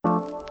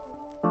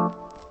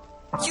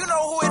You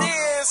know who it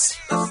is.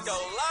 Let's go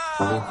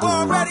live.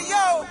 Bomb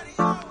Radio.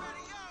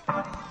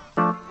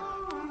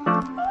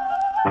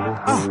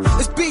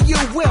 It's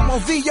B-U-M on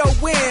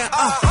V-O-N.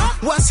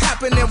 What's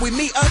happening? We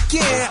meet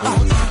again.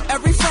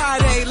 Every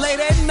Friday, late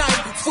at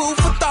night. Food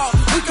for thought.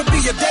 We could be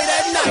your date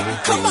at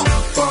night. Come on.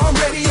 Bomb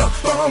Radio.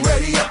 Bomb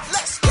Radio.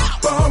 Let's go.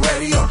 Bomb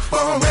Radio.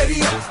 Bomb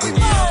Radio.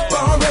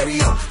 Bomb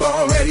Radio.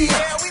 Bomb Radio.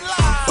 Yeah, we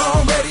live.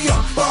 Bomb Radio.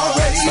 Bomb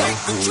Radio.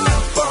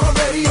 Bomb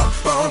Radio.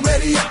 Bomb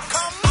Radio.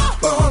 Come on.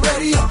 Bomb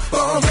Radio.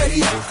 Bomb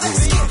Radio.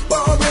 Let's get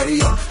Bomb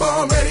Radio.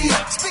 Bomb Radio.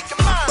 Speak your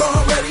mind.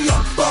 Bomb Radio.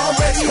 Bomb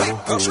Radio.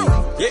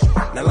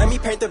 Yeah. Now let me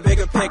paint the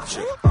bigger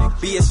picture.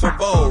 B is for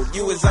bold,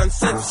 U is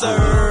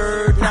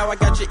uncensored. Now I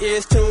got your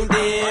ears tuned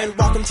in.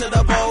 Welcome to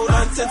the bold,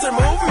 uncensored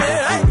movement.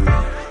 Hey.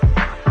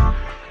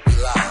 We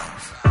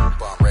live.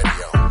 Bomb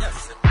Radio.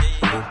 Yes,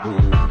 indeed.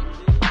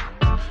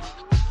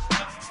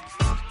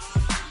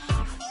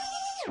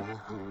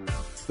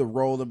 The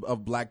role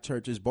of black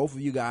churches. Both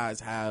of you guys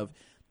have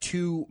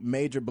two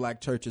major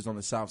black churches on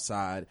the south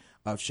side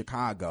of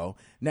Chicago.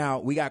 Now,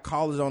 we got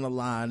callers on the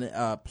line.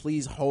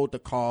 Please hold the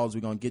calls.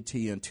 We're going to get to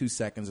you in 2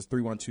 seconds. It's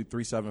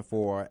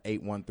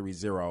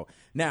 312-374-8130.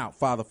 Now,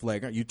 Father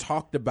Pfleger, you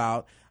talked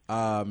about,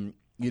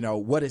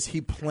 what has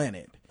he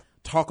planted?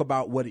 Talk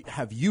about what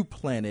have you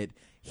planted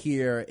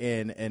here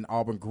in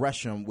Auburn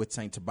Gresham with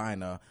St.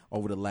 Sabina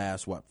over the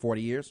last,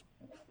 40 years?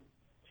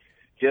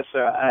 Yes,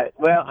 sir.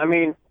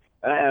 I'm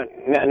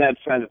not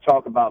trying to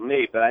talk about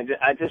me, but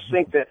I just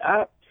think that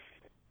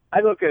I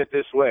look at it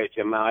this way,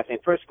 Jamal. I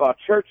think, first of all,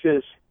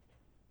 churches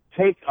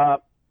take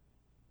up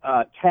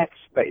tax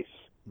space.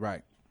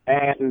 Right.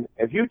 And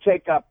if you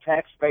take up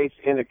tax space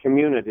in a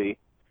community,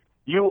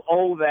 you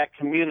owe that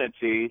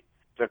community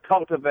to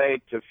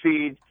cultivate, to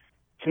feed,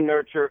 to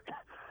nurture,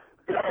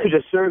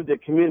 to serve the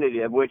community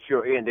of which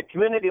you're in. The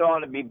community ought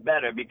to be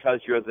better because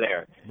you're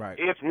there. Right.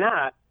 If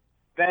not,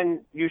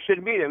 then you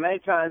shouldn't be there. Many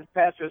times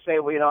pastors say,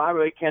 well, I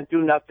really can't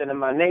do nothing in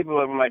my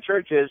neighborhood where my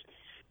church is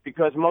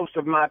because most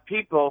of my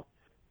people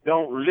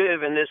don't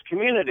live in this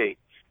community.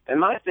 And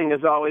my thing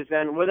is always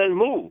then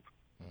move.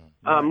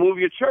 Move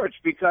your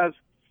church because,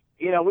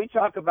 we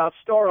talk about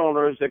store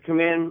owners that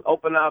come in,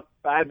 open up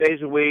 5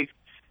 days a week,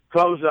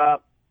 close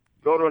up,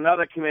 go to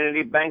another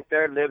community, bank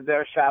there, live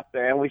there, shop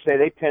there, and we say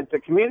they pimp the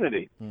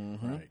community.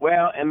 Mm-hmm.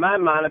 Well, in my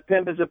mind, a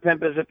pimp is a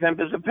pimp is a pimp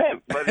is a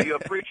pimp, whether you're a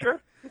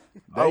preacher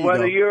or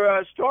whether you're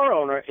a store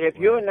owner. If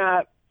you're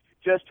not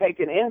just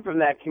taking in from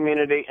that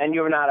community and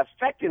you're not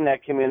affecting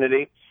that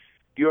community,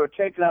 you're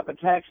taking up a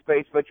tax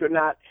space, but you're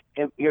not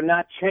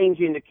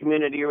changing the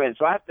community you're in.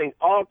 So I think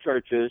all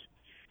churches,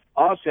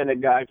 all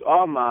synagogues,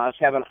 all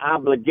mosques have an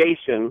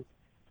obligation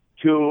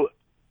to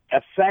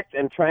affect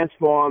and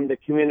transform the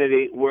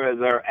community where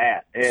they're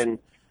at. And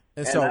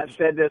so, I've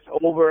said this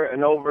over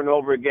and over and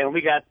over again.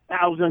 We got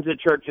thousands of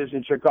churches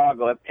in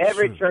Chicago. If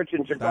every church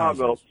in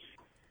Chicago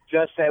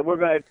just said we're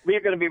going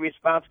to be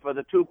responsible for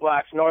the 2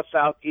 blocks north,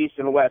 south, east,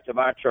 and west of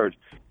our church.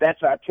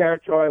 That's our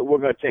territory. We're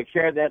going to take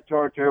care of that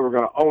territory. We're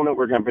going to own it.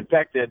 We're going to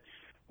protect it.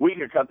 We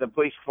could cut the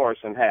police force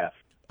in half.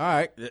 All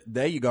right,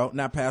 there you go.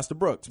 Now, Pastor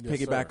Brooks,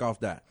 piggyback off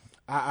that.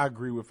 I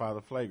agree with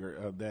Father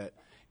Pfleger that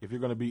if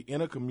you're going to be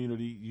in a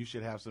community, you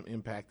should have some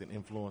impact and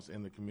influence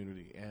in the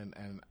community. And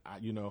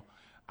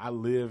I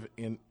live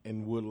in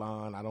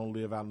Woodlawn. I don't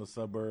live out in the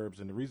suburbs.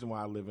 And the reason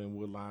why I live in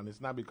Woodlawn,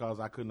 it's not because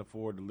I couldn't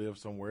afford to live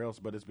somewhere else,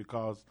 but it's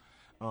because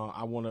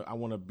I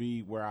want to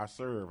be where I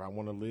serve. I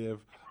want to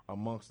live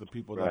amongst the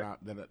people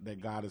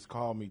that God has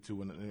called me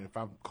to. And if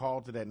I'm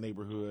called to that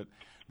neighborhood,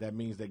 that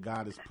means that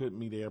God has put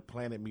me there,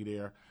 planted me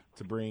there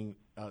to bring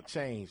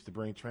change, to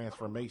bring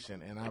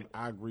transformation. And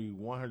I agree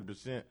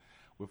 100%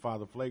 with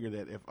Father Pfleger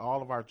that if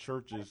all of our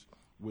churches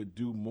would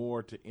do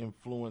more to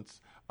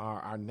influence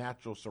our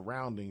natural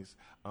surroundings,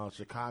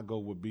 Chicago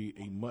would be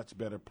a much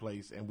better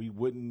place, and we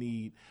wouldn't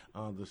need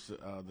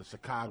the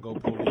Chicago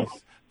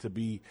police to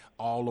be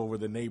all over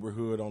the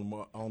neighborhood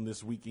on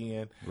this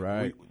weekend.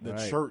 Right. The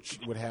church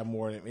would have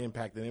more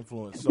impact and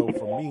influence. So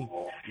for me,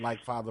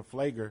 like Father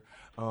Pfleger,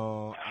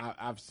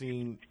 I've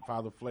seen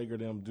Father Pfleger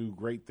them do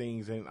great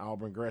things in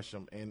Auburn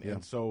Gresham,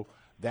 and so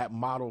that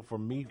model for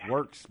me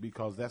works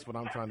because that's what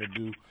I'm trying to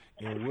do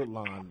in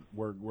Woodlawn,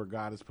 where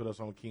God has put us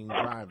on King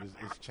Drive, is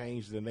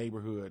change the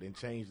neighborhood and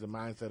change the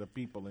mindset of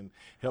people and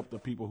help the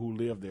people who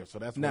live there. So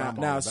that's what I'm all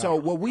about. So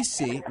what we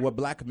see, what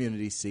black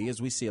communities see, is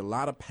we see a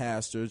lot of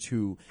pastors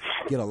who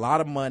get a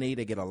lot of money,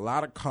 they get a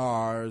lot of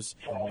cars,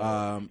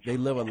 they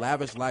live a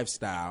lavish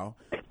lifestyle.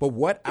 But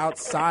what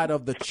outside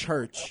of the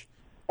church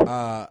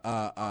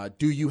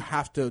do you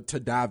have to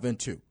dive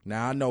into?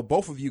 Now, I know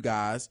both of you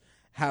guys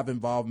have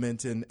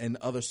involvement in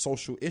other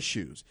social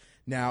issues.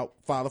 Now,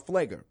 Father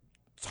Pfleger,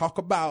 talk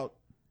about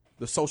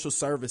the social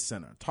service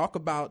center. Talk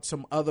about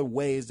some other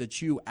ways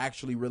that you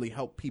actually really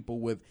help people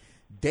with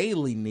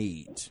daily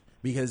needs,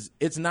 because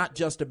it's not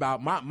just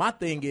about my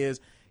thing is,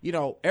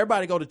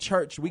 everybody go to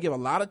church. We give a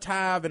lot of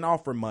tithe and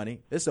offering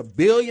money. It's $1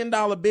 billion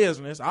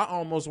business. I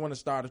almost want to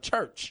start a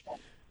church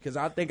because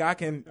I think I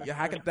can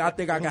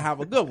have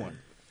a good one.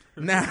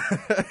 Now,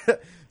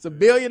 it's $1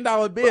 billion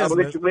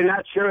business. We're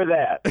not sure of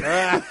that.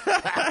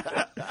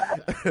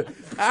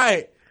 All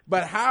right.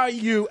 But how are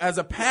you as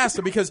a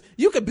pastor? Because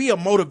you could be a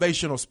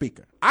motivational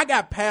speaker. I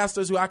got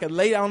pastors who I can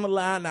lay down the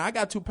line. Now, I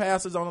got 2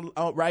 pastors on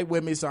right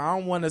with me, so I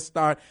don't want to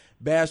start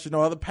bashing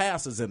other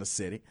pastors in the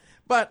city.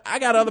 But I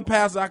got other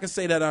pastors I can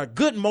say that are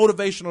good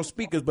motivational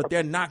speakers, but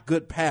they're not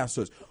good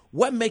pastors.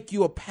 What make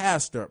you a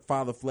pastor,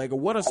 Father Pfleger?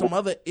 What are some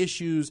other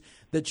issues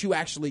that you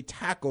actually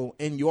tackle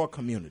in your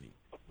community?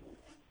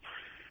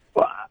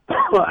 Well,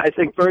 I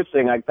think first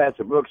thing, like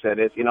Pastor Brooks said,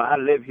 is, I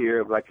live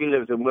here, like he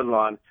lives in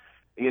Woodlawn.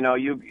 You know,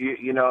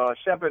 a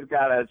shepherd's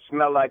got to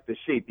smell like the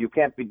sheep. You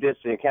can't be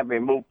distant. You can't be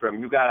moved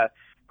from. You got to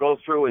go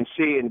through and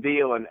see and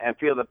deal and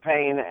feel the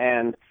pain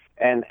and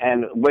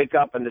wake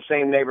up in the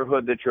same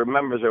neighborhood that your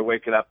members are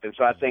waking up in.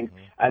 So I think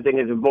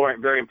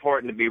it's very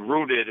important to be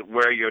rooted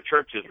where your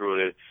church is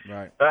rooted.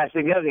 Right. But I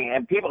think the other thing,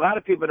 and a lot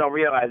of people don't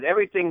realize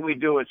everything we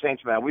do at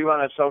Saints Man. We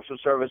run a social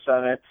service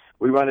center.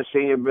 We run a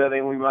senior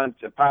building. We run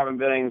apartment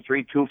building,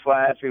 3-2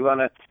 flats. We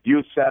run a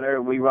youth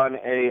center. We run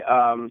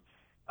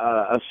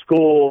a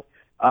school.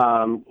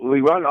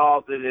 We run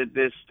all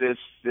this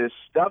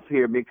stuff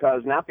here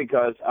not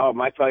because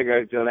my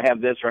Pfleger is going to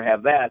have this or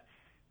have that.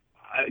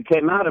 It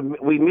came out of,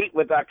 we meet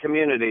with our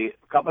community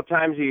a couple of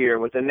times a year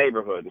with the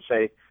neighborhood and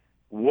say,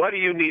 what do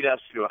you need us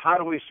to do? How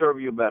do we serve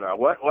you better?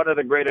 What are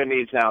the greater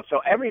needs now? So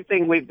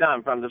everything we've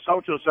done, from the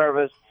social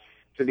service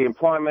to the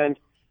employment,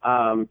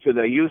 to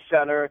the youth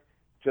center,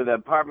 to the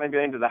apartment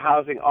building, to the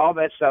housing, all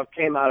that stuff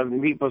came out of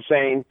people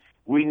saying,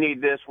 we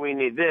need this.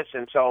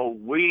 And so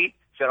we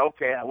said,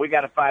 okay, we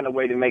got to find a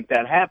way to make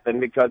that happen,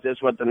 because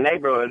it's what the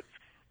neighborhood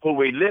who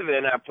we live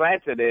in, are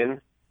planted in,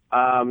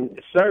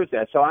 serves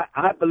that. So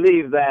I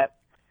believe that,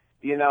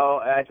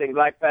 I think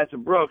like Pastor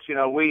Brooks, you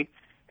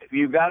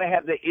got to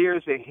have the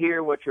ears to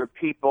hear what your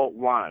people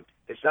want.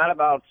 It's not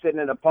about sitting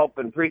in a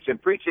pulpit and preaching.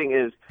 Preaching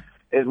is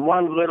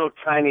one little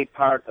tiny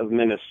part of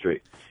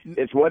ministry.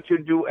 It's what you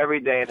do every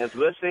day, and it's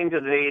listening to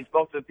the needs,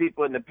 both the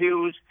people in the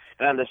pews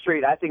and on the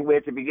street. I think we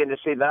have to begin to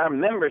see that our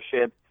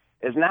membership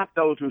is not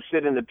those who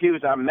sit in the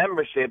pews. Our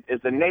membership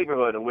is the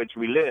neighborhood in which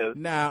we live.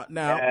 Now,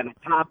 and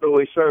how do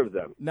we serve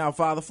them? Now,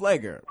 Father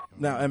Pfleger,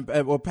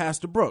 or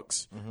Pastor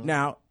Brooks. Mm-hmm.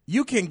 Now,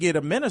 you can get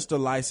a minister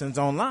license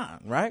online,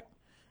 right?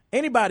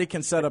 Anybody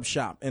can set up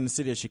shop in the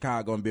city of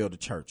Chicago and build a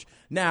church.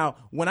 Now,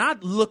 when I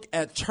look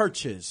at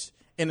churches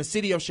in the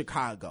city of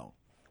Chicago,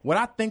 what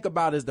I think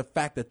about is the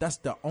fact that that's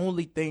the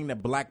only thing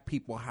that black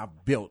people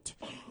have built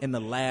in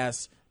the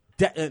last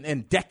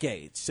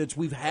decades since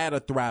we've had a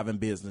thriving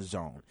business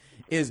zone.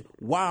 Is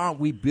why aren't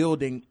we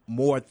building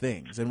more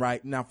things? And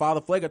right now, Father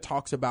Pfleger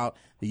talks about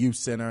the youth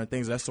center and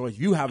things of that sort.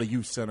 You have a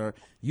youth center,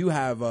 you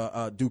have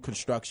do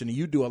construction, and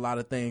you do a lot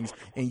of things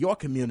in your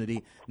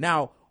community.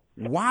 Now,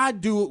 why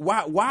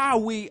are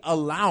we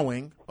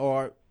allowing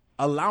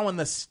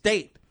the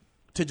state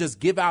to just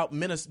give out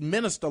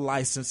minister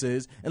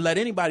licenses and let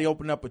anybody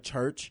open up a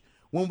church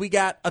when we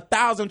got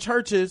 1,000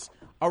 churches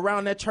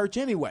around that church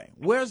anyway?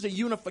 Where's the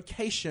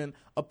unification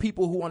of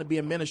people who want to be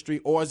in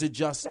ministry, or is it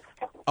just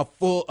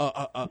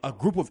a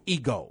group of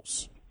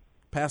egos?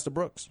 Pastor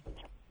Brooks.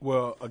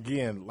 Well,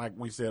 again, like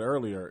we said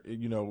earlier,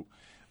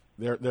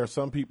 there are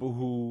some people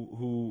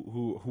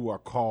who are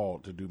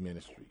called to do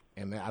ministry,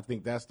 and I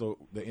think that's the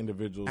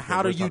individuals.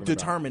 How do you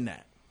determine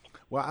that?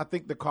 Well, I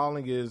think the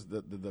calling is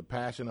the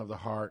passion of the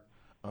heart,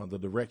 the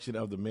direction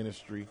of the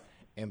ministry,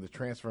 and the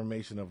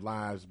transformation of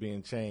lives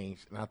being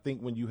changed. And I think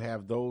when you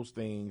have those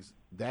things,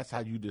 that's how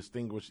you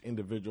distinguish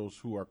individuals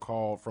who are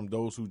called from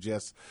those who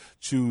just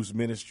choose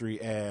ministry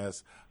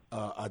as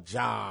a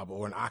job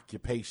or an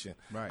occupation.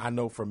 Right. I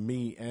know for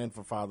me and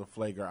for Father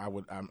Pfleger, I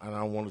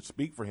don't want to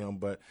speak for him,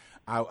 but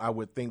I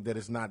would think that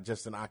it's not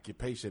just an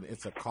occupation.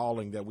 It's a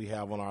calling that we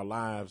have on our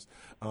lives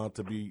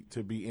to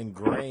be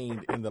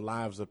ingrained in the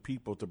lives of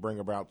people to bring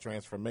about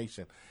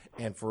transformation.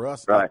 And for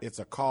us, right, it's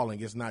a calling.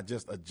 It's not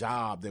just a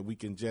job that we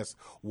can just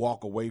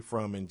walk away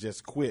from and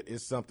just quit.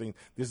 It's something,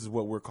 this is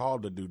what we're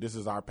called to do. This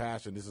is our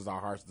passion. This is our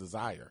heart's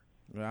desire.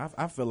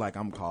 I feel like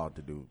I'm called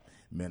to do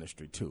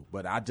ministry too,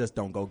 but I just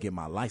don't go get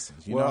my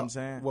license. You know what I'm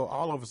saying? Well,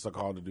 all of us are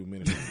called to do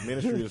ministry.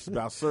 Ministry is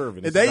about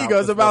serving. There you go.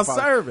 It's about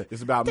serving.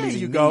 It's about there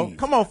meeting you go. needs.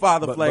 Come on,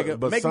 Father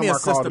Pfleger. Make me a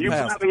assistant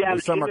pastor.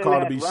 Some are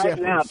called to be right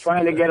shepherds. now,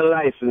 trying to get a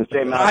license.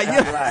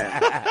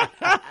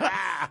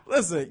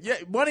 Listen,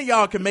 one of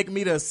y'all can make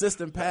me the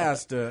assistant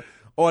pastor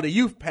or the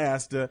youth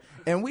pastor,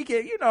 and we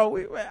can,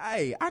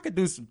 hey, I could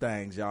do some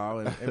things, y'all.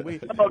 And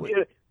we.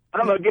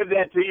 I'm going to give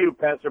that to you,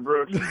 Pastor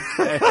Brooks.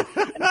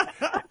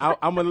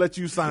 I'm going to let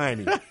you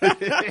sign it.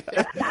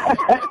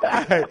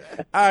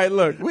 All right,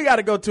 look, we got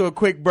to go to a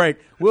quick break.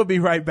 We'll be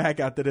right back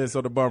after this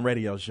on the Bum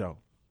Radio Show.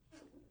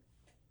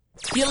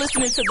 You're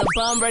listening to the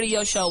Bum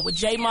Radio Show with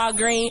J. Ma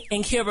Green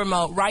and Kira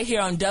Mo right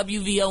here on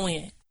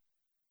WVON.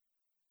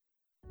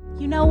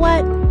 You know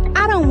what?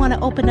 I don't want to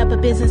open up a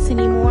business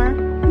anymore.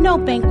 No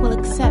bank will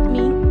accept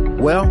me.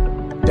 Well,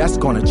 that's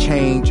going to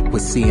change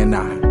with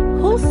CNI.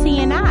 Who's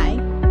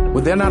CNI?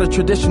 Well, they're not a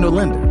traditional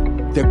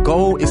lender. Their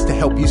goal is to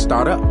help you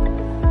start up.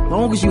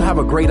 long as you have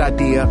a great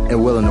idea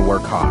and willing to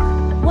work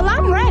hard. Well,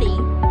 I'm ready.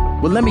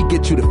 Well, let me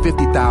get you the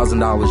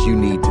 $50,000 you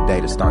need today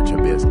to start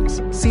your business.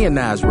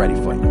 CNI is ready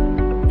for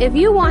you. If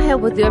you want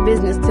help with your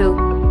business too,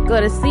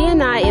 go to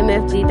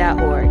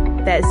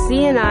cnimfg.org. That's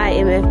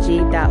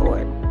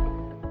cnimfg.org.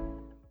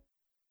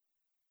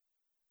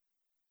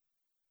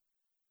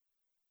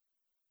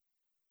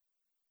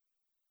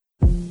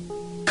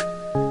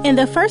 In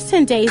the first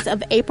 10 days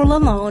of April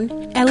alone,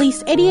 at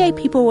least 88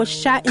 people were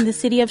shot in the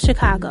city of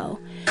Chicago,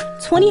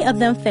 20 of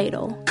them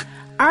fatal.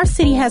 Our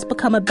city has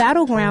become a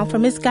battleground for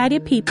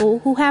misguided people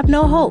who have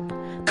no hope,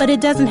 but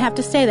it doesn't have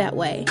to stay that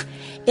way.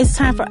 It's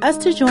time for us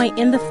to join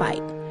in the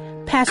fight.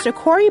 Pastor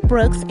Corey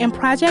Brooks and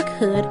Project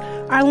Hood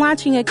are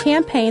launching a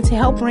campaign to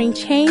help bring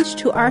change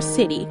to our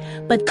city,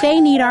 but they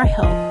need our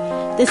help.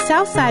 The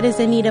South Side is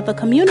in need of a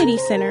community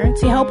center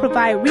to help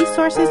provide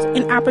resources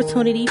and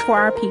opportunity for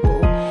our people.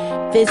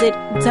 Visit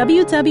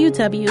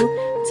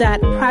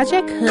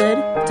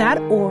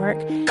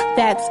www.projecthood.org.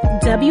 That's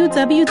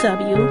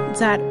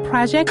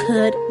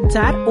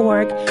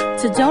www.projecthood.org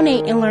to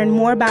donate and learn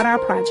more about our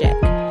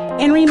project.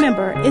 And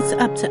remember, it's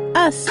up to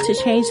us to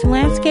change the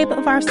landscape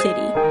of our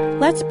city.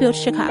 Let's build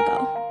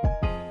Chicago.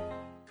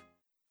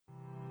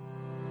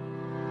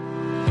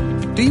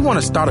 Do you want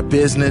to start a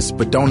business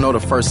but don't know the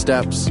first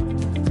steps?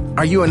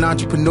 Are you an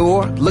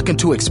entrepreneur looking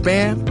to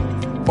expand?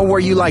 Or were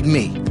you like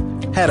me?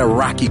 Had a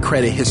rocky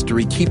credit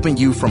history keeping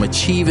you from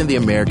achieving the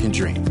American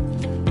dream?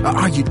 Or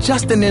are you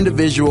just an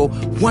individual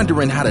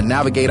wondering how to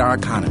navigate our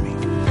economy?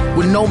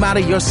 Well, no matter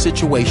your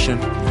situation,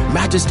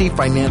 Majesty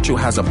Financial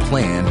has a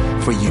plan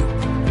for you.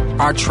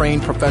 Our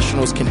trained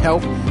professionals can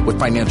help with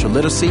financial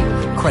literacy,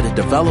 credit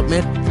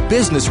development,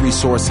 business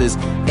resources,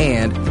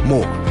 and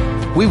more.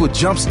 We will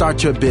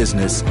jumpstart your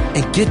business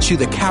and get you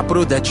the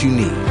capital that you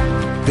need.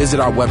 Visit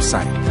our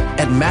website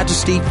at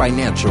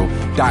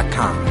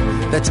majestyfinancial.com.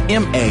 That's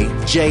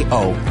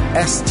MAJOSTEE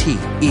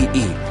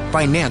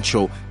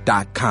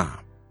financial.com.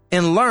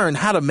 And learn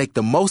how to make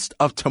the most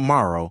of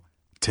tomorrow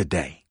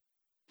today.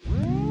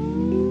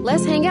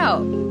 Let's hang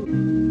out.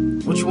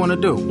 What you want to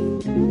do?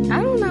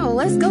 I don't know.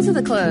 Let's go to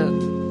the club.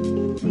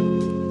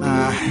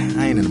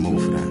 I ain't in the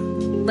mood for that.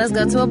 Let's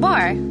go to a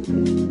bar.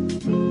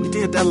 We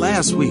did that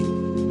last week.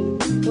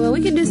 Well,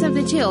 we can do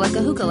something chill, like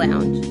a hookah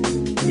lounge.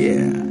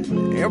 Yeah.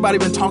 Everybody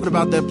been talking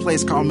about that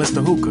place called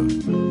Mr. Hookah.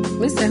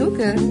 Mr.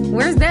 Hookah?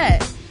 Where's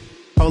that?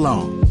 Hold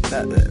on.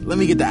 Let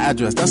me get the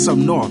address. That's up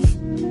north.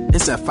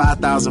 It's at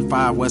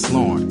 5005 West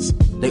Lawrence.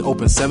 They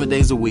open 7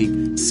 days a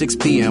week, 6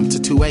 p.m. to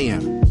 2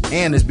 a.m.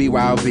 And it's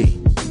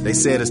BYOB. They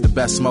said it's the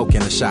best smoke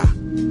in the shop.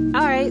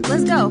 All right,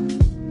 let's go.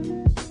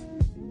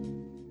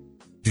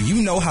 Do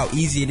you know how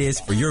easy it is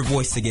for your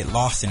voice to get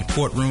lost in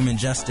courtroom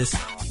injustice?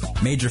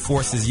 Major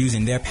forces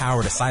using their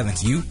power to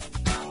silence you?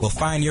 Well,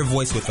 find your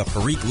voice with the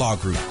Parikh Law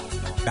Group.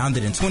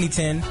 Founded in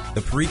 2010,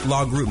 the Parikh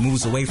Law Group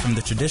moves away from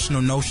the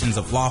traditional notions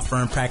of law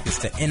firm practice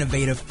to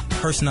innovative,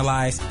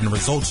 personalized, and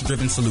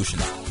results-driven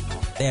solutions.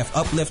 They have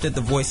uplifted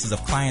the voices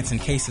of clients in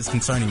cases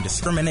concerning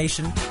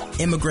discrimination,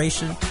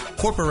 immigration,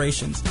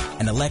 corporations,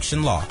 and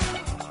election law.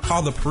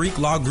 Call the Parikh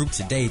Law Group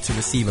today to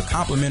receive a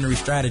complimentary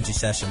strategy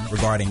session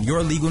regarding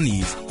your legal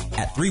needs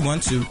at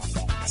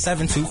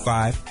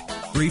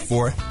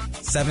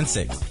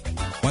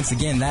 312-725-3476. Once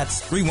again,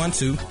 that's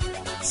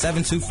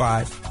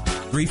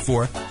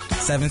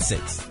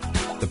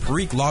 312-725-3476. The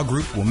Parikh Law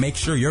Group will make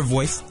sure your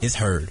voice is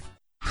heard.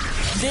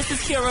 This is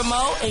Kira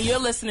Moe, and you're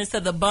listening to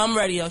The Bum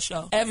Radio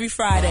Show every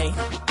Friday.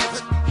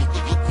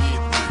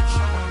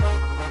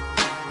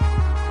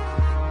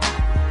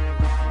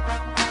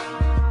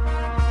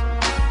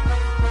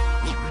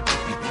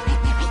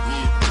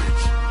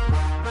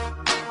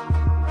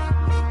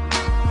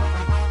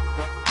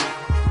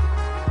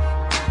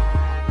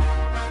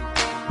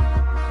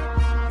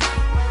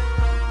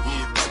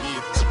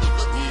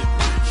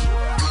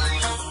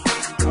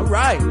 All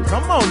right,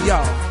 come on,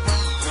 y'all.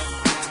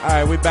 All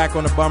right, we're back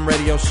on the Bum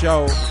Radio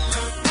Show.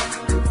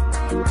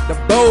 The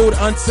bold,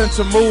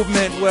 uncensored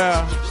movement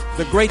where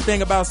the great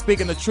thing about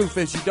speaking the truth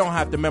is you don't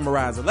have to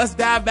memorize it. Let's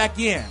dive back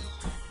in.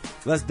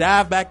 Let's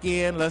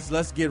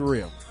get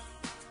real.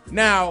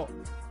 Now,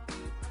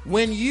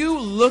 when you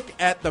look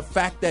at the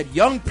fact that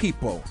young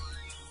people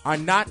are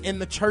not in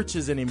the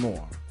churches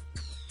anymore,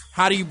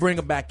 how do you bring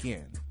them back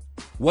in?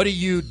 What do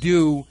you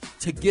do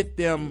to get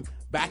them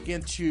back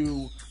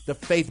into the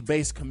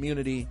faith-based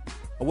community?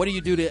 Or what do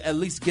you do to at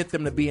least get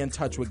them to be in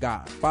touch with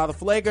God? Father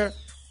Pfleger,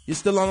 you're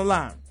still on the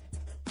line.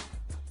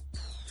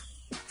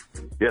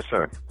 Yes,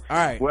 sir. All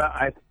right. Well,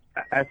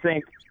 I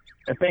think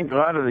a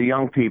lot of the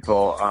young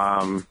people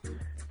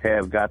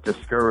have got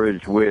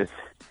discouraged with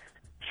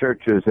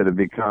churches that have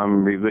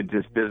become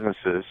religious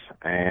businesses,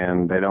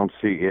 and they don't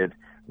see it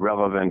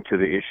relevant to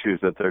the issues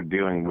that they're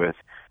dealing with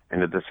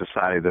and to the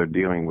society they're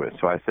dealing with.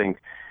 So I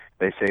think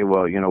they say,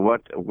 well, you know,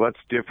 what's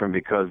different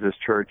because this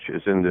church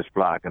is in this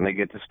block, and they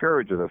get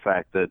discouraged with the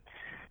fact that,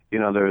 you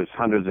know, there's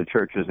hundreds of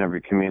churches in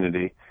every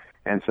community,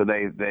 and so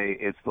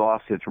it's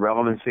lost its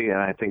relevancy, and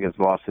I think it's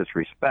lost its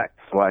respect.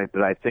 So I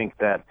think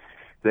that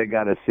They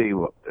got to see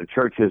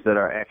churches that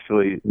are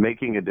actually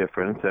making a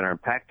difference and are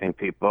impacting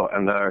people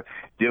and that are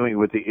dealing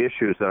with the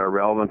issues that are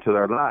relevant to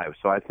their lives.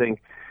 So I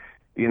think,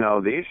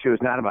 the issue is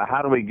not about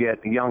how do we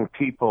get young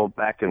people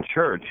back in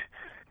church.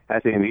 I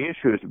think the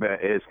issue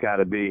is got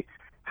to be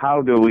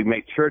how do we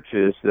make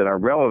churches that are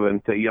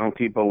relevant that young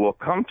people will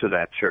come to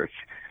that church.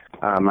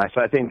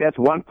 So I think that's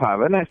one part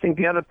of it. And I think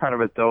the other part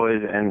of it, though,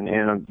 is,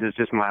 and this is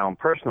just my own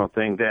personal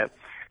thing, that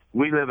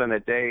we live in a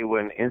day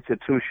when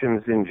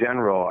institutions in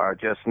general are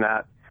just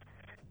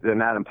they're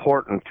not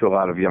important to a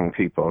lot of young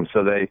people. And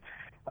so the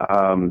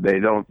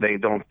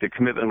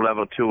commitment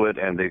level to it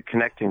and the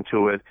connecting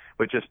to it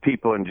with just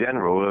people in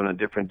general in a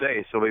different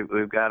day. So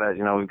we've got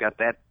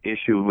that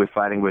issue we're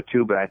fighting with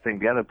too. But I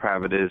think the other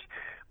part of it is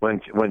when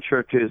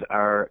churches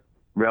are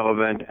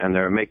relevant and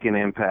they're making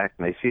an impact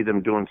and they see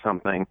them doing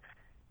something,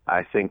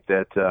 I think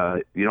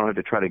that you don't have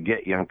to try to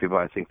get young people.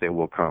 I think they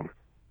will come.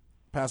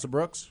 Pastor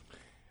Brooks?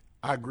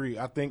 I agree.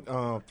 I think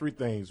three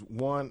things.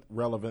 One,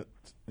 relevant.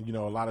 A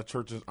lot of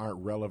churches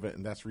aren't relevant,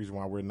 and that's the reason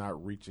why we're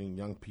not reaching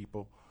young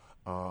people.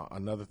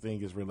 Another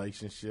thing is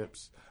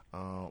relationships.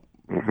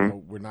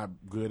 We're not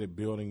good at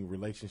building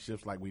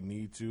relationships like we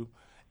need to.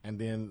 And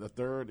then the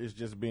third is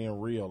just being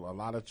real. A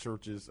lot of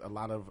churches, a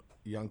lot of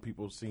young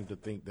people seem to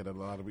think that a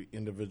lot of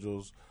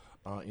individuals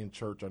in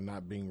church are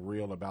not being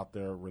real about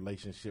their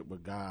relationship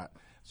with God.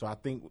 So I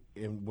think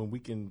when we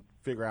can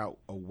figure out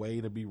a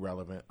way to be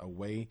relevant, a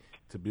way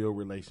to build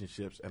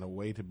relationships, and a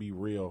way to be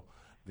real,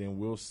 then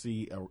we'll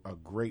see a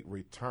great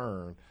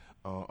return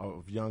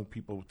of young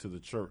people to the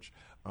church.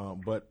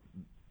 But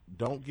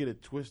don't get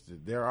it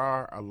twisted. There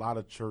are a lot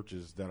of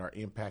churches that are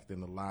impacting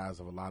the lives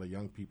of a lot of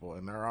young people,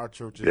 and there are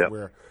churches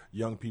where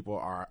young people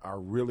are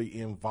really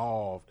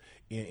involved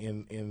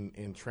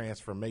in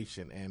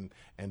transformation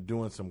and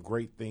doing some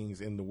great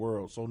things in the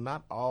world. So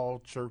not all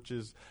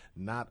churches,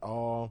 not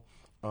all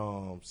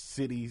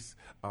cities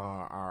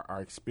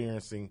are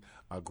experiencing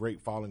a great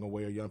falling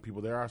away of young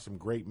people. There are some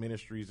great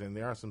ministries, and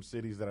there are some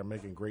cities that are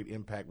making great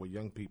impact with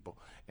young people.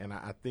 And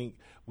I think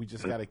we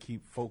just got to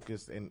keep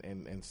focused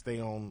and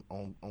stay on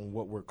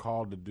what we're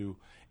called to do,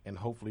 and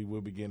hopefully we'll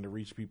begin to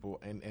reach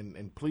people.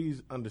 And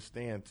please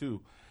understand,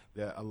 too,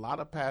 that a lot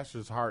of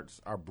pastors'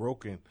 hearts are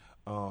broken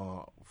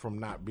from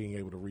not being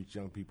able to reach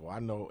young people. I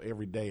know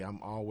every day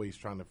I'm always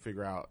trying to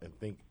figure out and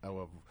think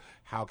of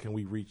how can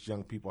we reach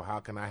young people? How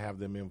can I have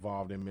them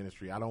involved in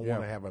ministry? I don't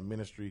want to have a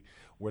ministry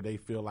where they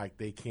feel like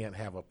they can't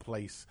have a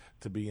place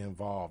to be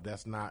involved.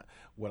 That's not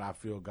what I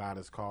feel God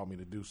has called me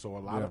to do. So a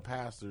lot of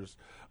pastors,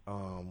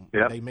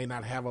 they may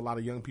not have a lot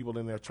of young people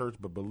in their church,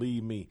 but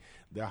believe me,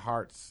 their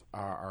hearts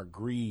are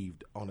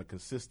grieved on a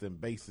consistent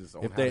basis.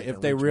 On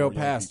if they real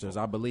pastors,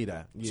 I believe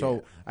that. Yeah.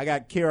 So I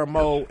got Kira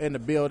Moe in the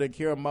building.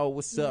 Kira Moe,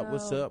 what's up? Yo.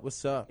 What's up?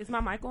 What's up? Is my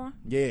mic on?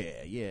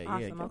 Yeah.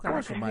 Awesome. Okay,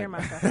 I can hear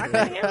myself. I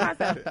can hear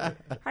myself.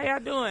 How y'all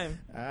doing?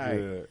 All right.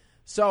 Good.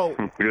 So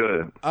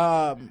good.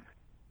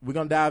 We're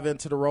gonna dive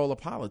into the role of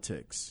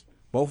politics.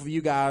 Both of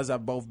you guys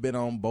have both been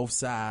on both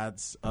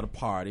sides of the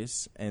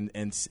parties, and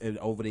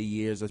over the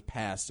years as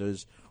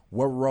pastors,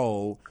 what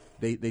role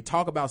they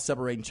talk about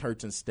separating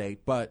church and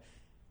state, but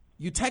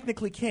you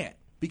technically can't.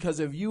 Because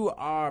if you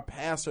are a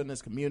pastor in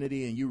this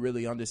community and you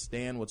really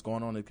understand what's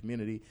going on in the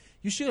community,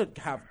 you should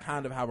have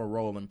a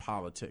role in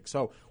politics.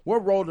 So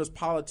what role does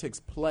politics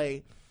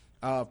play?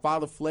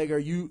 Father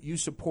Pfleger, you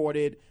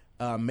supported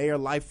Mayor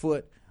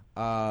Lightfoot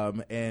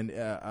and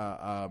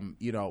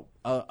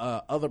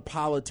other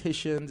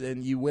politicians,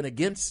 and you went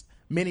against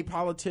many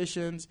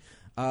politicians.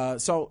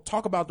 So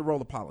talk about the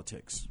role of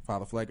politics,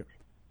 Father Pfleger.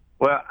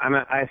 Well,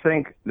 I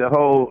think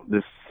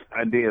this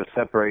idea of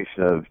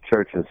separation of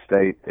church and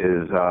state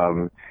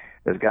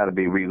has got to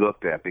be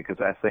relooked at, because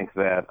I think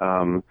that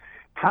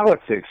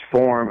politics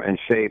form and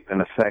shape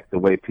and affect the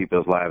way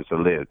people's lives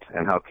are lived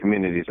and how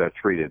communities are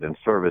treated, and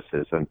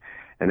services and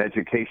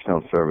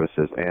educational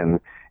services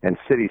and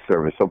city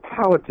service. So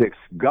politics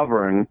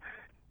govern,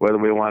 whether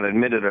we want to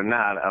admit it or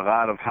not, a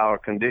lot of how our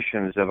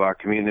conditions of our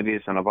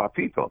communities and of our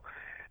people.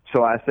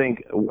 So I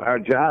think our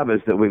job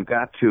is that we've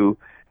got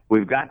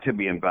to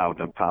be involved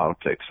in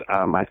politics.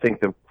 I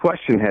think the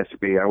question has to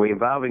be, are we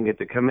involving it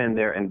to come in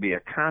there and be a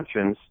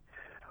conscience,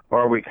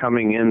 or are we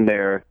coming in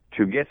there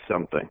to get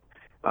something?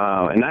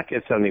 And not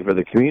get something for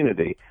the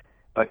community,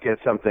 but get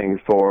something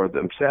for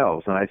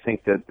themselves. And I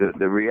think that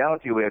the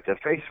reality we have to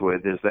face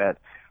with is that,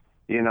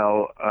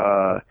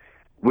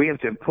 we have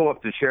to pull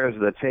up the chairs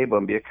of the table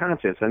and be a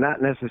conscience, and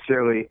not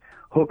necessarily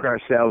hook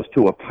ourselves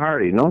to a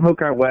party. Don't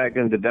hook our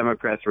wagon to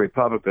Democrats or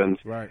Republicans,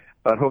 right,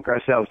 but hook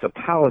ourselves to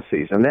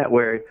policies. And that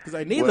way,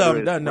 because neither of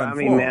them done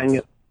nothing for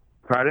us.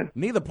 Pardon?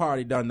 Neither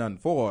party done nothing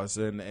for us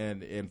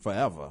and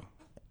forever.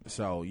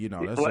 So,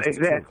 that's just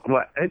exactly.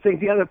 Well, I think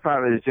the other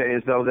part of it, Jay,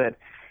 is though that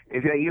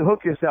if you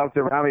hook yourself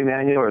to Rahm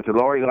Emanuel or to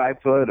Lori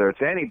Lightfoot or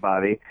to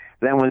anybody,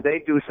 then when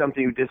they do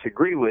something you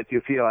disagree with, you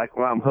feel like,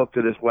 well, I'm hooked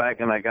to this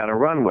wagon, I got to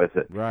run with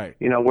it. Right.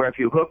 Where if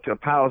you hook to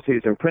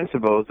policies and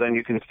principles, then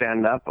you can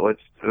stand up, which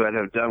I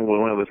have done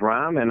when it was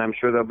Rahm, and I'm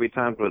sure there'll be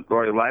times with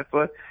Lori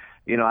Lightfoot.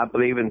 I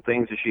believe in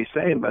things that she's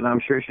saying, but I'm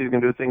sure she's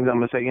going to do things I'm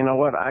going to say, you know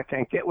what, I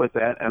can't get with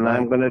that, and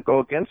I'm going to go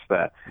against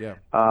that. Yeah.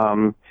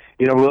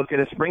 We're looking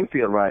at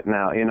Springfield right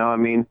now.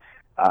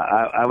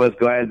 I was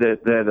glad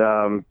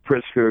that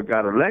Pritzker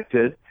got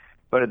elected,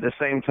 but at the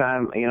same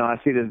time, I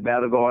see this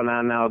battle going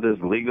on now, this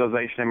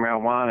legalization of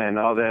marijuana and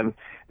all them.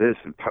 This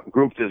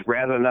group is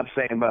rattling up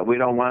saying, but we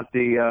don't want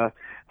the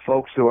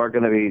folks who are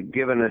going to be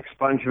given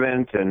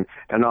expungement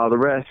and all the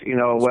rest.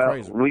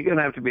 We're going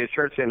to have to be a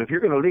church saying, if you're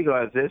going to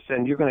legalize this,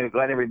 then you're going to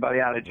let everybody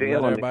out of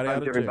jail and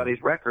expunge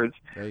everybody's records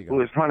who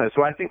is front of it.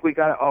 So I think we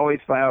got to always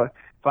find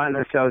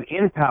ourselves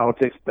in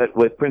politics, but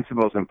with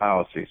principles and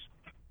policies.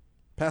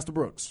 Pastor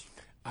Brooks.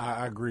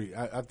 I agree.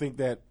 I think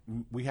that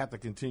we have to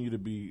continue to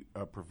be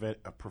a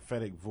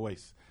prophetic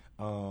voice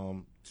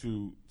to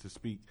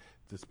speak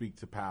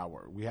to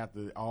power. We have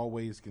to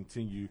always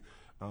continue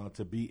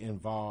to be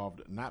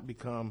involved, not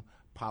become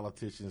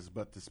politicians,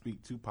 but to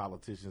speak to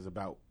politicians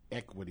about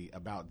equity,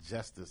 about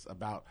justice,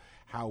 about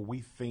how we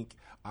think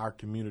our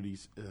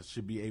communities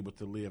should be able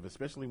to live,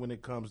 especially when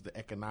it comes to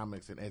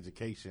economics and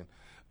education.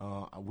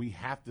 We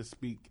have to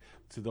speak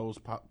to those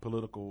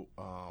political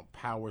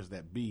powers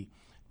that be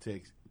to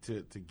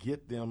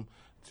get them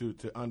to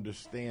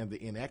understand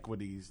the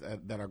inequities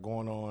that are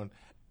going on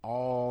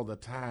all the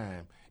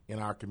time in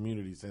our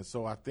communities. And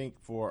so I think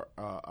for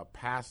a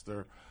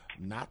pastor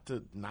not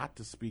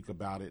to speak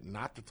about it,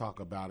 not to talk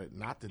about it,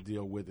 not to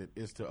deal with it,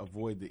 is to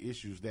avoid the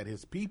issues that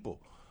his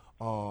people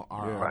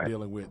are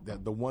dealing with,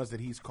 that the ones that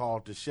he's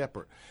called to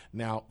shepherd.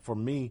 Now, for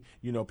me,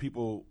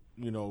 people,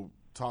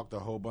 talked a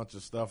whole bunch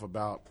of stuff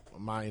about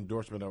my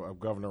endorsement of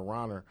Governor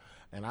Rauner,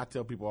 and I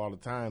tell people all the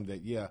time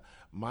that,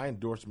 my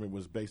endorsement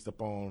was based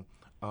upon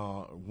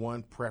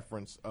one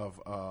preference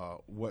of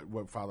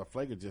what Father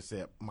Pfleger just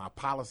said, my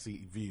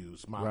policy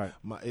views.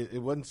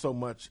 It wasn't so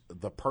much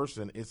the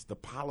person, it's the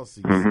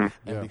policies.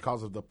 And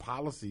because of the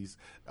policies,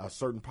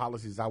 certain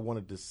policies I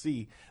wanted to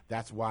see,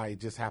 that's why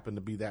it just happened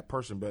to be that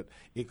person. But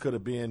it could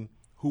have been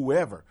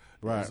whoever.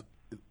 Right.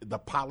 The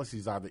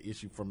policies are the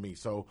issue for me.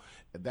 So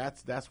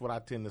that's what I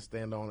tend to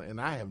stand on.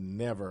 And I have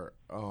never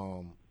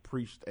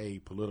preached a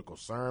political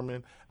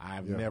sermon. I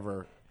have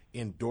never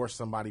endorse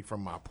somebody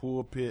from my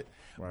pulpit.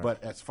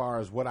 But as far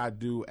as what I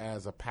do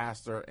as a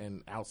pastor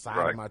and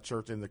outside of my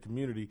church in the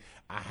community,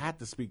 I had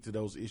to speak to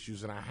those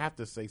issues and I have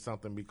to say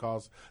something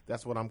because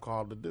that's what I'm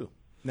called to do.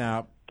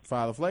 Now,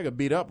 Father Pfleger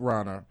beat up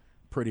Rauner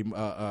pretty.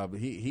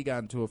 He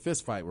got into a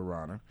fist fight with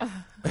Rauner.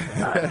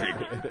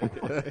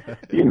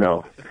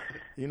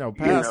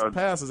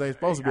 Pastors ain't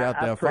supposed to be out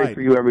there fighting. I pray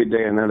for you every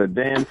day, and not a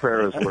damn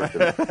prayer is worth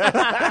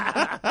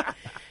it.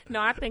 No,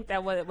 I think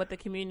that what the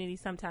community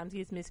sometimes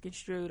gets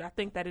misconstrued. I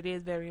think that it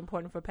is very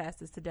important for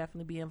pastors to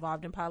definitely be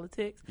involved in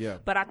politics. Yeah.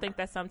 But I think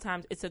that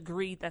sometimes it's a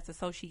greed that's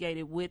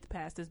associated with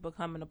pastors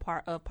becoming a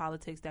part of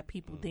politics, that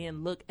people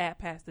then look at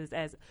pastors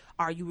as,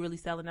 are you really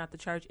selling out the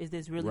church? Is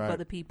this really for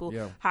the people?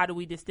 Yeah. How do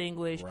we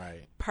distinguish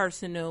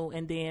personal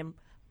and then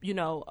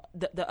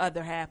the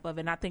other half of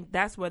it? And I think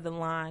that's where the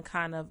line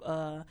kind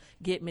of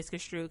get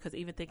misconstrued, because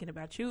even thinking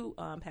about you,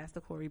 Pastor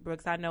Corey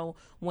Brooks, I know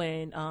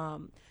when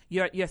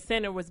your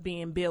center was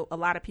being built, a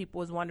lot of people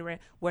was wondering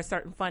where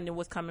certain funding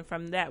was coming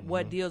from that,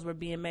 what deals were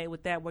being made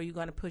with that, were you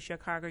going to push your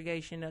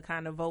congregation to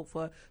kind of vote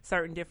for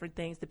certain different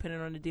things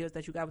depending on the deals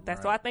that you got with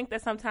that. So I think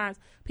that sometimes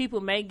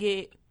people's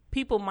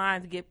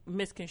minds get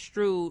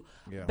misconstrued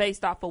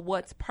based off of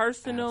what's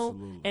personal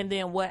and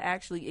then what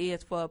actually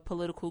is for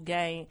political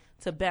gain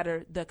to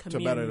better the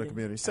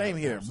community. Same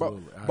here.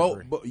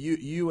 Both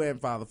you and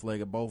Father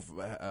Pfleger, both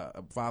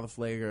Father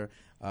Pfleger,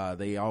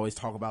 they always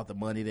talk about the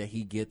money that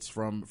he gets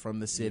from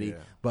the city,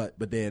 but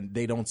then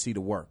they don't see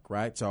the work,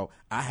 right? So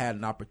I had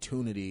an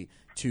opportunity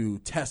to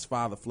test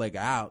Father Pfleger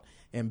out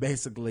and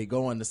basically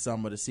go into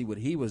summer to see what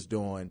he was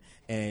doing,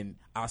 and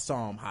I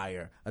saw him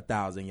hire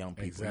 1,000 young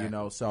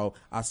people, So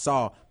I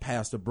saw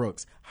Pastor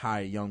Brooks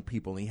hire young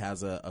people, and he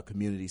has a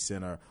community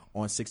center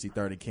on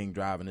 63rd and King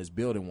Drive and is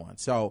building one.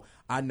 So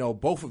I know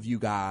both of you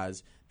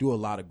guys do a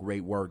lot of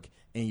great work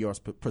in your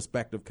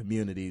prospective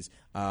communities,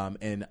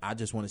 and I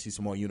just want to see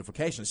some more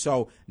unification.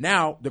 So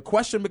now the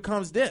question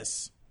becomes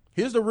this.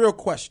 Here's the real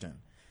question.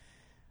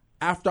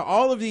 After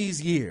all of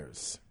these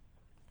years,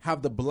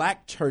 have the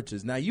black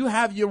churches, now you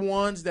have your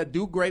ones that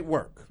do great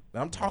work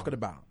that I'm talking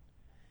about.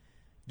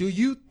 Do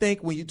you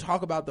think when you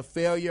talk about the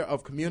failure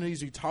of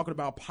communities, you're talking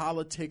about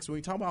politics, when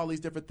you talk about all these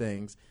different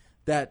things,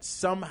 that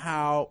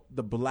somehow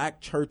the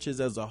black churches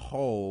as a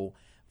whole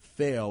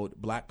failed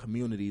black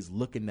communities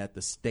looking at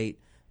the state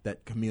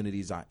that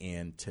communities are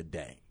in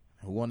today?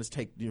 Who want to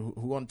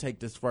take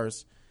this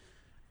first?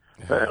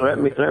 Let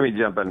me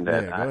jump on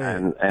that.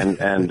 Yeah,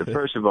 and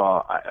first of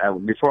all,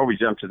 before we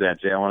jump to that,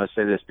 Jay, I want to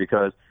say this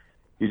because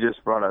you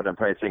just brought out,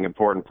 I think,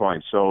 important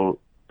point. So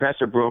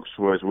Pastor Brooks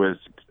was with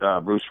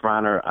Bruce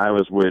Rauner. I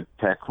was with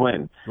Pat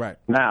Quinn. Right.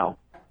 Now,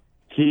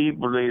 he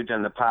believed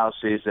in the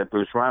policies that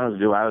Bruce Rauner would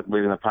do. I was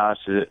believing in the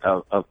policies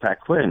of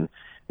Pat Quinn.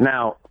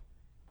 Now,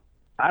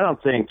 I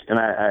don't think, and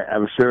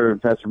I'm sure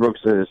Pastor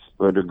Brooks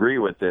would agree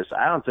with this,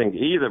 I don't think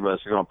either of us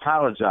are going to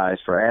apologize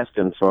for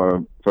asking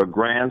for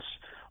grants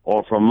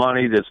or for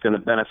money that's going to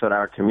benefit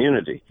our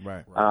community.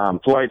 Right.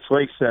 Floyd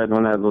Flake said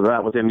when I was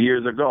out with him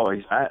years ago,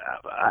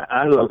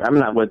 I'm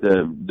not with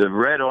the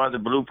red or the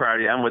blue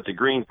party. I'm with the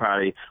green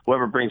party.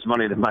 Whoever brings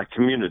money to my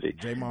community.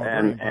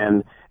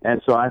 And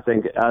so I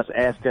think us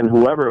asking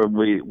whoever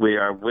we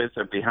are with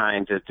or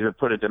behind to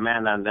put a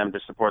demand on them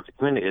to support the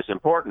community is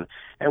important.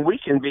 And we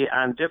can be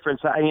on different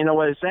sides. You know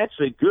what? It's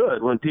actually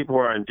good when people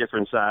are on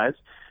different sides,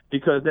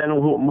 because then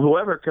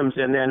whoever comes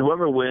in there and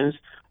whoever wins,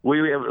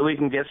 we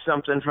can get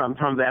something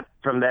from that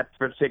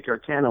particular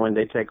candidate when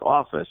they take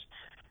office.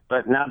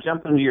 But now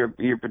jumping to your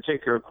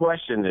particular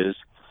question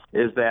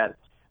is that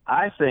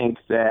I think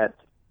that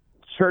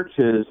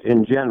churches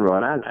in general,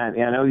 and I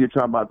know you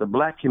talk about the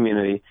black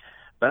community,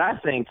 but I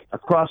think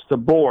across the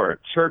board,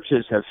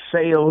 churches have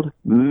failed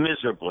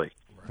miserably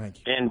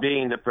in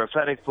being the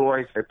prophetic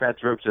voice that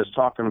Pastor Brooks is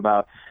talking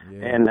about,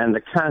 and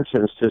the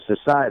conscience to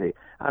society.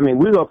 I mean,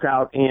 we look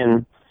out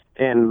in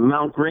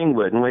Mount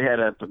Greenwood, and we had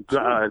a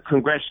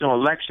congressional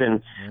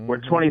election where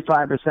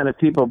 25% of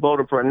people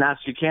voted for a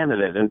Nazi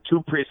candidate, and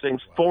 2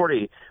 precincts,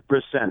 40%.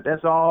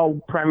 That's all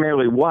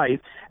primarily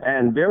white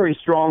and very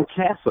strong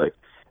Catholic.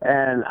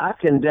 And I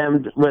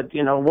condemned, but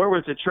where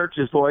was the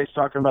church's voice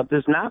talking about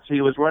this Nazi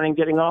who was running,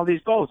 getting all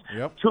these votes?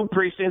 2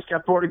 precincts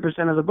got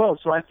 40% of the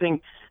votes. So I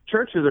think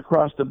churches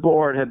across the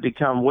board have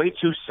become way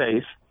too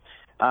safe.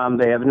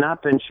 They have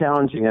not been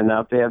challenging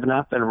enough. They have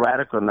not been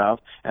radical enough,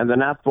 and they're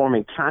not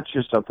forming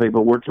conscious of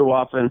people. We're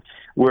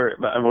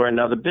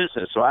another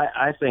business. So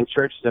I think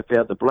churches have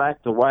failed the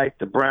black, the white,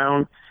 the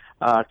brown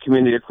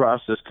community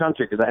across this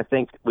country, because I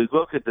think we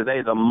look at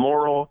today the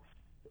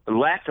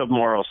lack of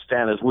moral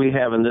standards we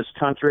have in this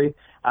country.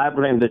 I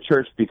blame the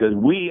church, because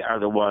we are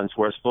the ones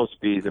who are supposed to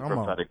be the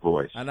prophetic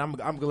voice. And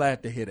I'm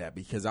glad to hear that,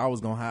 because I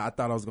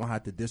thought I was gonna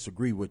have to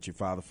disagree with you,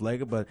 Father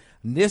Pfleger. But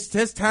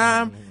this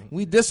time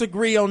we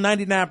disagree on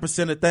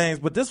 99% of things,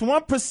 but this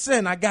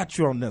 1% I got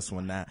you on this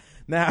one now.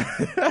 That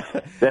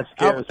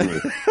scares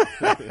me.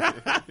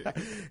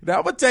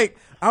 Now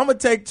I'm gonna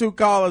take 2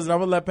 callers, and I'm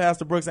gonna let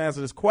Pastor Brooks answer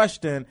this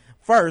question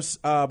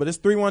first. But it's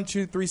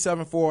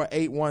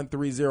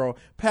 312-374-8130.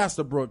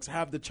 Pastor Brooks,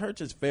 have the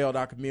churches failed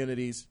our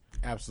communities?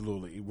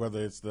 Absolutely.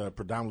 Whether it's the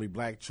predominantly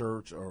black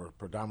church or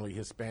predominantly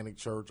Hispanic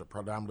church or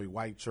predominantly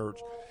white church,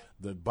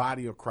 the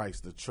body of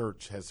Christ, the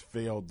church, has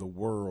failed the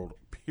world,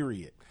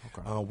 period.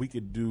 Okay. We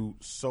could do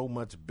so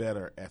much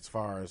better as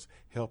far as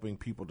helping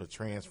people to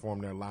transform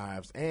their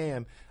lives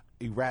and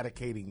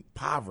eradicating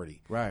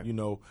poverty. Right.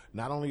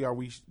 Not only are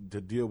we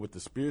to deal with the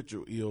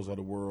spiritual ills of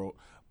the world,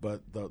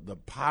 but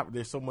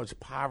there's so much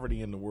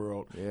poverty in the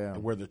world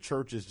where the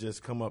churches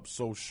just come up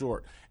so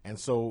short. And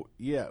so,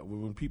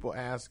 when people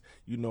ask,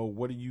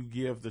 what do you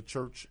give the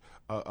church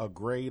a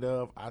grade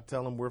of, I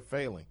tell them we're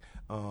failing.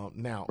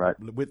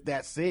 With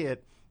that said,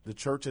 the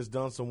church has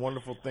done some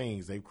wonderful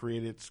things. They've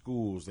created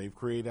schools. They've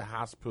created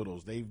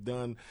hospitals. They've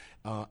done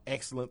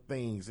excellent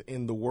things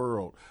in the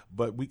world.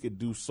 But we could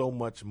do so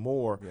much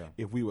more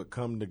if we would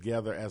come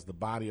together as the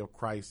body of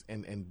Christ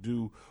and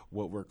do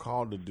what we're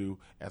called to do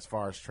as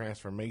far as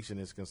transformation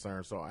is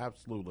concerned. So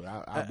absolutely.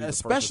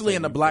 Especially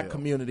in the black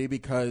community,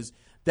 because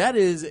that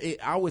is,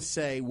 I would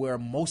say, where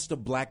most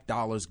of black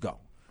dollars go,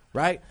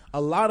 right?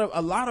 A lot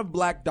of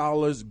black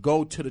dollars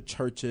go to the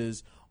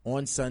churches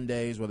on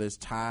Sundays, whether it's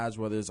tithes,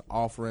 whether it's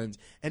offerings.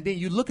 And then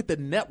you look at the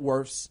net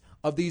worths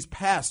of these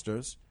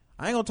pastors.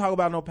 I ain't going to talk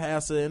about no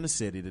pastor in the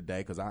city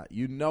today, because I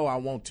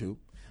want to.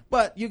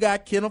 But you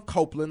got Kenneth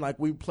Copeland, like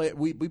we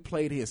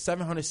played here,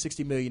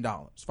 $760 million.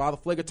 Father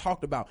Pfleger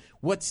talked about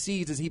what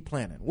seeds is he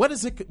planting. What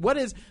is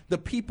the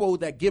people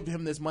that give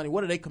him this money, what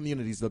do their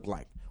communities look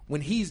like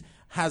when he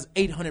has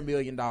 $800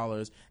 million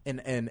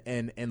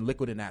in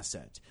liquid and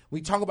assets?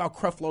 We talk about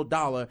Creflo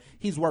Dollar.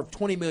 He's worth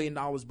 $20 million,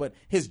 but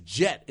his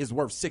jet is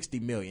worth $60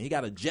 million. He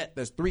got a jet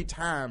that's 3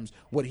 times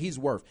what he's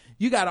worth.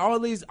 You got all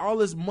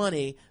this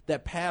money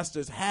that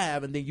pastors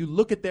have, and then you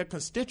look at their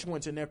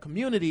constituents in their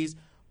communities.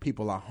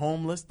 People are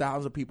homeless.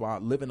 Thousands of people are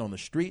living on the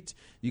streets.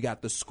 You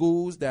got the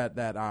schools that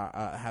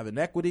are have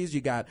inequities. You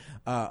got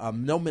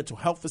no mental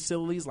health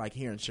facilities like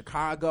here in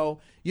Chicago.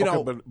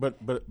 But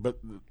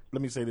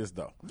let me say this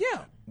though.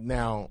 Yeah.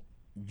 Now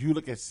you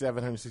look at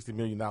 $760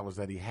 million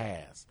that he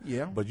has.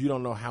 Yeah. But you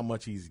don't know how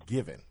much he's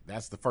given.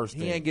 That's the first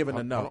thing. He ain't giving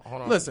enough.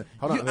 Hold on. Listen,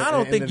 I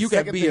don't think you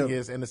can be.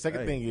 And the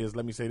second thing is,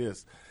 let me say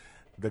this: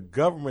 the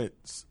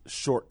government's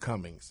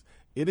shortcomings.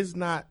 It is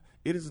not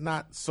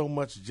so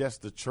much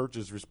just the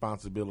church's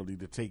responsibility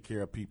to take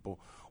care of people.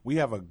 We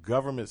have a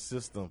government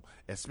system.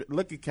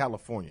 Look at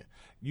California.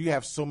 You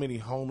have so many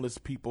homeless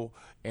people,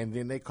 and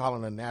then they call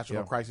it a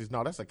national crisis.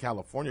 No, that's a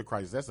California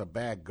crisis. That's a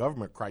bad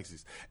government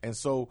crisis. And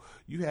so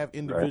you have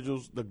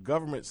individuals, the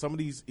government, some of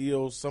these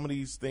ills, some of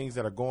these things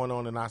that are going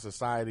on in our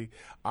society,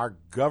 our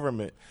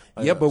government.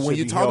 But when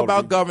you talk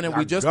about government,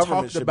 we just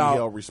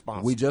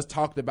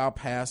talked about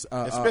past,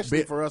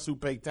 especially for us who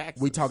pay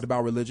taxes. We talked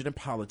about religion and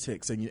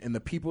politics, and the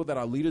people that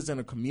are leaders in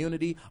a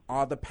community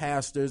are the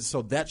pastors.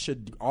 So that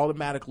should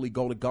automatically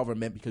go to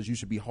government because you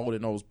should be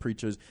holding those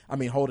politicians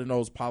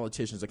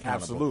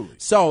accountable. Absolutely.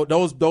 So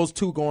those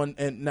two going,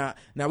 and now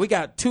we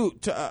got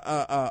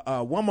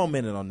one more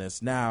minute on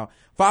this. Now,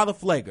 Father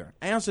Pfleger,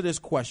 answer this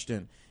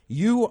question.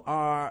 You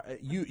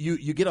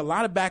get a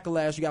lot of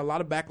backlash. You got a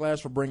lot of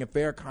backlash for bringing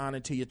Farrakhan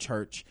into your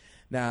church.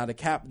 Now, the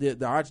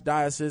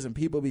archdiocese and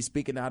people be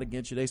speaking out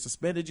against you. They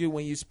suspended you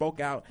when you spoke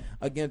out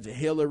against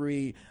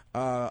Hillary,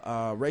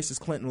 racist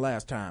Clinton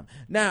last time.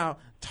 Now,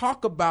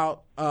 talk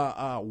about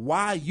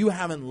why you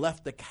haven't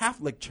left the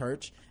Catholic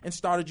Church and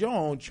started your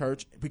own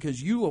church,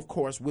 because you, of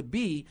course, would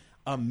be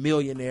a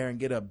millionaire and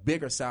get a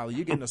bigger salary.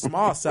 You're getting a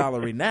small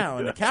salary now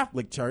in the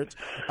Catholic Church.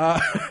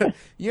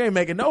 You ain't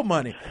making no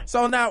money.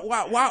 So now,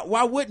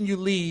 why wouldn't you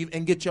leave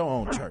and get your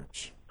own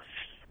church?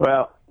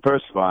 Well,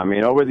 first of all, I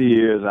mean, over the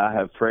years, I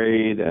have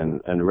prayed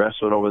and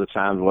wrestled over the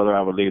times whether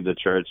I would leave the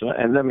church.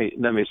 And let me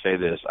say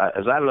this: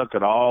 as I look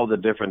at all the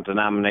different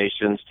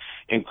denominations,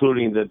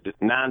 including the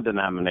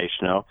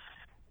non-denominational,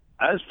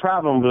 I have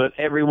problems with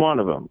every one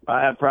of them.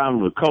 I have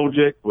problems with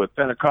Kojic, with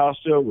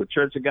Pentecostal, with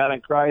Church of God in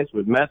Christ,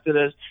 with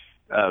Methodist,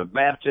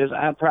 Baptist.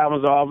 I have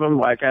problems with all of them,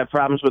 like I have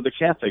problems with the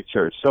Catholic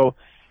Church. So,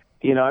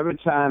 every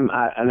time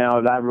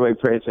I really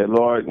pray and say,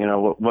 Lord,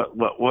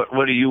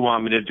 what do you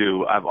want me to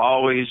do? I've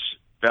always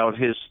felt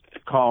his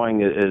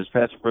calling, as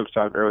Pastor Brooks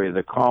talked earlier,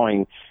 the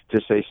calling to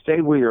say,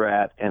 stay where you're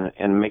at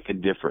and make a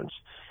difference.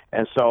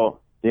 And so,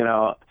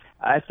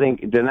 I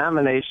think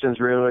denominations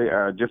really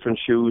are different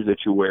shoes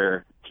that you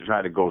wear to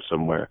try to go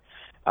somewhere.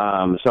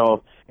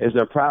 So is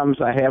there problems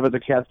I have with the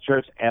Catholic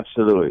Church?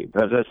 Absolutely.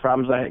 But there's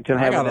problems I can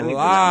have with any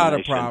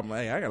denomination.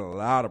 I got a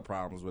lot of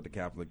problems with the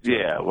Catholic Church.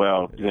 Yeah,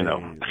 well, a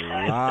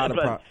lot of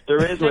problems.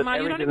 There is with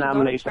every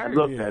denomination I've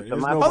looked at. So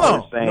my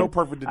point is saying, no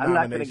perfect denomination.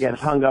 I'm not going to get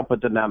hung up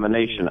with the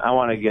denomination.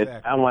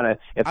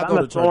 If I'm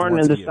a thorn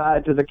in the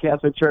side to the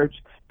Catholic Church,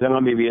 then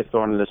let me be a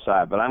thorn in the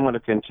side. But I'm going to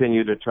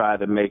continue to try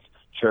to make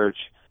church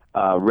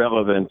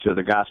relevant to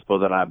the gospel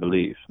that I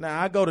believe.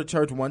 Now, I go to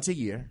church once a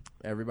year.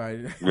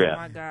 Everybody. Yeah. Oh,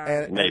 my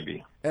God.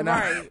 Maybe. And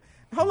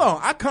hold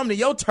on. I come to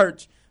your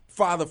church,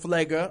 Father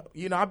Pfleger.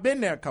 I've been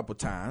there a couple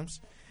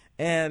times.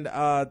 And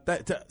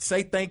to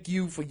say thank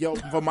you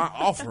for my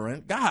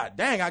offering. God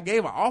dang, I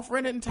gave an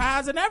offering and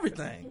tithes and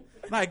everything.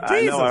 Like,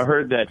 Jesus. I know, I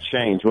heard that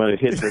change when it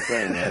hit the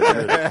thing.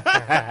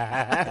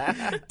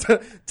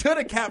 to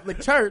the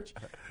Catholic Church,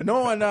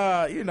 knowing,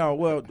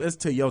 it's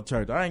to your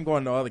church. I ain't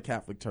going to other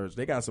Catholic church.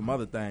 They got some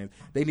other things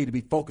they need to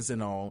be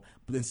focusing on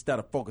instead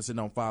of focusing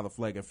on Father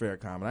Pfleger and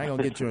Farrakhan. I ain't going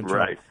to get you in trouble.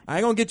 Right. I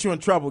ain't going to get you in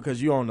trouble because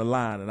you're on the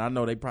line, and I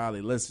know they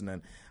probably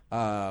listening.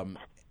 And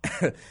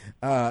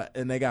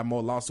they got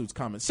more lawsuits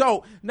coming.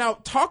 So now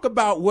talk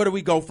about where do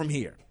we go from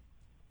here?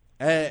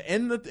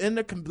 In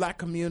the black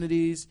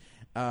communities,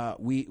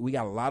 we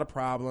got a lot of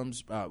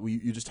problems.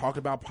 You just talked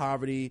about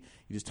poverty.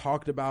 You just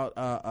talked about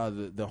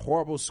the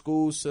horrible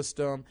school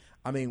system.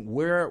 I mean,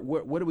 where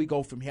do we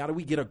go from here? How do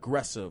we get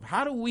aggressive?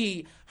 How do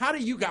you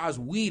guys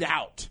weed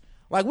out?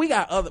 Like we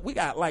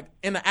got like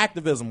in the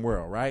activism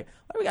world, right?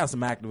 Like we got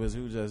some activists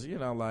who just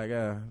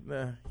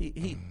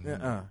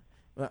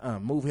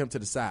move him to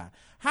the side.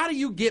 How do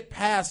you get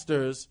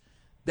pastors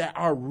that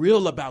are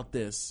real about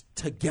this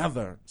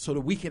together so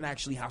that we can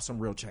actually have some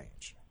real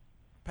change?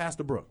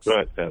 Pastor Brooks. Go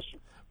ahead, Pastor.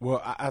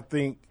 Well, I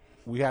think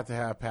we have to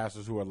have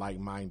pastors who are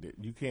like-minded.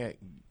 You can't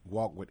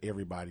walk with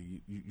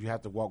everybody. You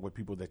have to walk with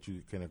people that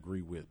you can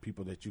agree with,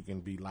 people that you can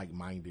be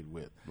like-minded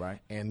with.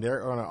 Right. And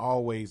they're going to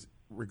always,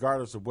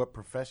 regardless of what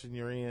profession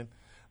you're in,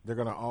 they're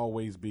going to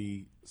always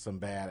be some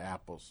bad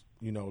apples.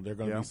 They're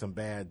going to be some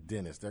bad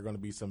dentists. They're going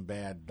to be some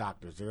bad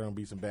doctors. They're going to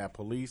be some bad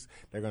police.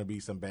 They're going to be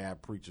some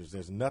bad preachers.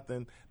 There's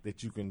nothing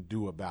that you can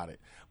do about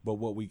it. But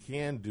what we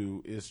can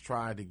do is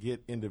try to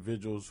get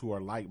individuals who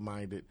are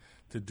like-minded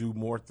to do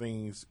more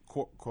things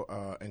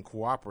and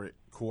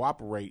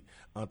cooperate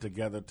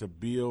together to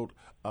build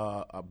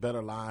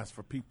better lives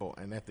for people.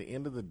 And at the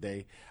end of the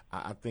day,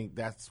 I think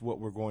that's what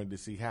we're going to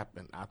see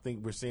happen. I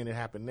think we're seeing it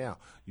happen now.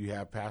 You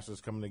have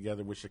pastors coming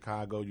together with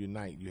Chicago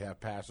Unite. You have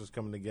pastors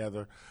coming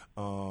together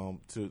to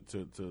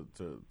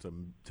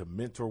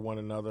mentor one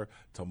another,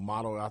 to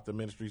model out the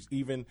ministries.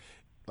 Even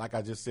like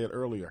I just said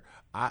earlier,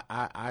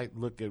 I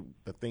look at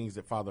the things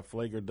that Father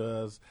Pfleger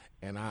does,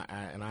 and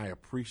I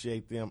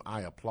appreciate them.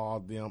 I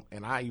applaud them,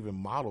 and I even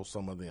model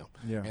some of them.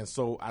 Yeah. And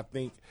so I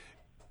think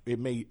it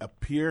may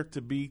appear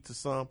to be to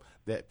some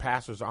that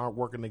pastors aren't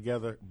working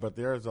together, but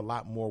there is a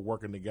lot more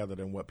working together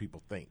than what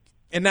people think.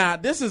 And now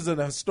this is an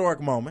historic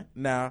moment.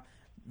 Now,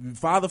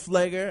 Father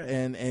Pfleger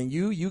and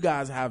you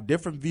guys have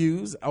different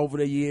views over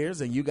the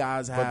years, and you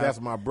guys have. But that's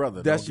my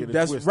brother. That's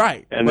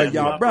right. And but that's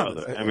y'all my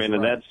brothers. brother. I mean,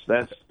 and that's.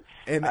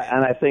 And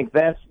I think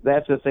that's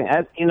the thing.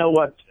 You know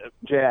what,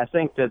 Jay? I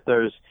think that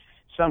there's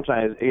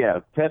sometimes,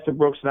 Pastor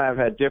Brooks and I have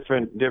had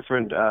different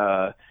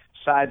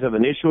sides of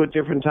an issue at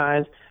different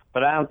times,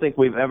 but I don't think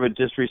we've ever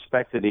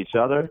disrespected each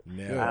other.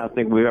 No. I don't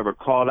think we've ever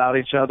called out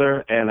each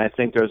other, and I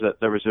think there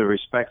was a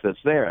respect that's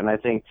there. And I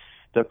think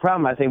the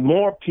problem,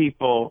 more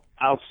people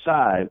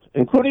outside,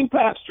 including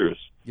pastors,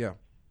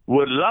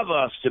 would love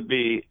us to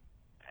be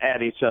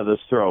at each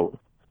other's throat.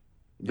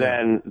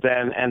 then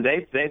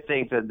they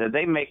think that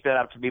they make that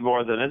up to be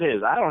more than it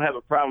is. I don't have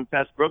a problem with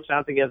Pastor Brooks. I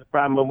don't think he has a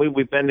problem when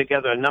we've been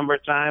together a number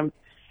of times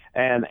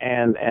and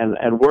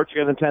worked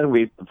together.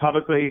 We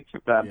publicly,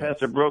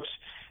 Pastor Brooks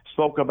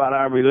spoke about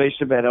our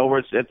relationship at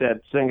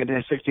that thing at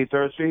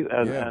 63rd Street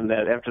and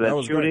that after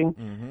that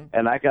shooting,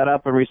 and I got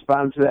up and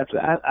responded to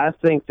that. I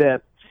think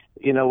that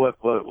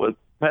what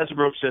Pastor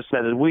Brooks just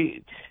said is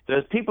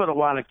there's people that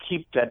want to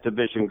keep that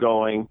division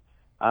going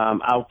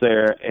out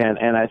there,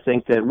 and I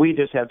think that we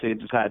just have to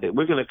decide that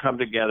we're going to come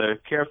together,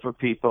 care for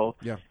people,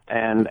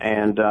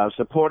 and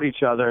support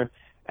each other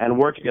and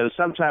work together.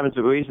 Sometimes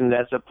the reason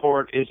that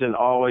support isn't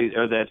always,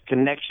 or that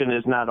connection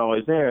is not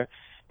always there,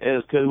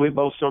 is because we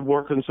both are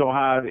working so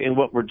hard in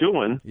what we're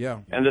doing,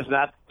 and there's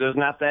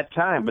not that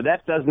time. But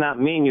that does not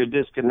mean you're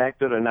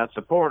disconnected or not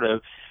supportive.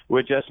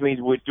 It just means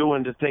we're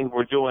doing the things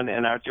we're doing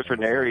in our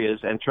different areas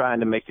and trying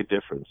to make a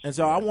difference. And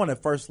so I want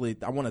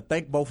to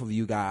thank both of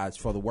you guys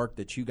for the work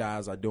that you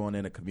guys are doing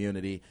in the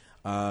community.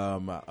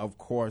 Of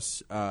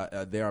course,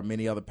 there are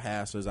many other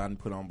pastors I didn't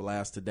put on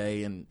blast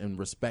today in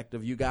respect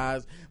of you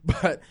guys,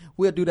 but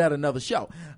we'll do that another show.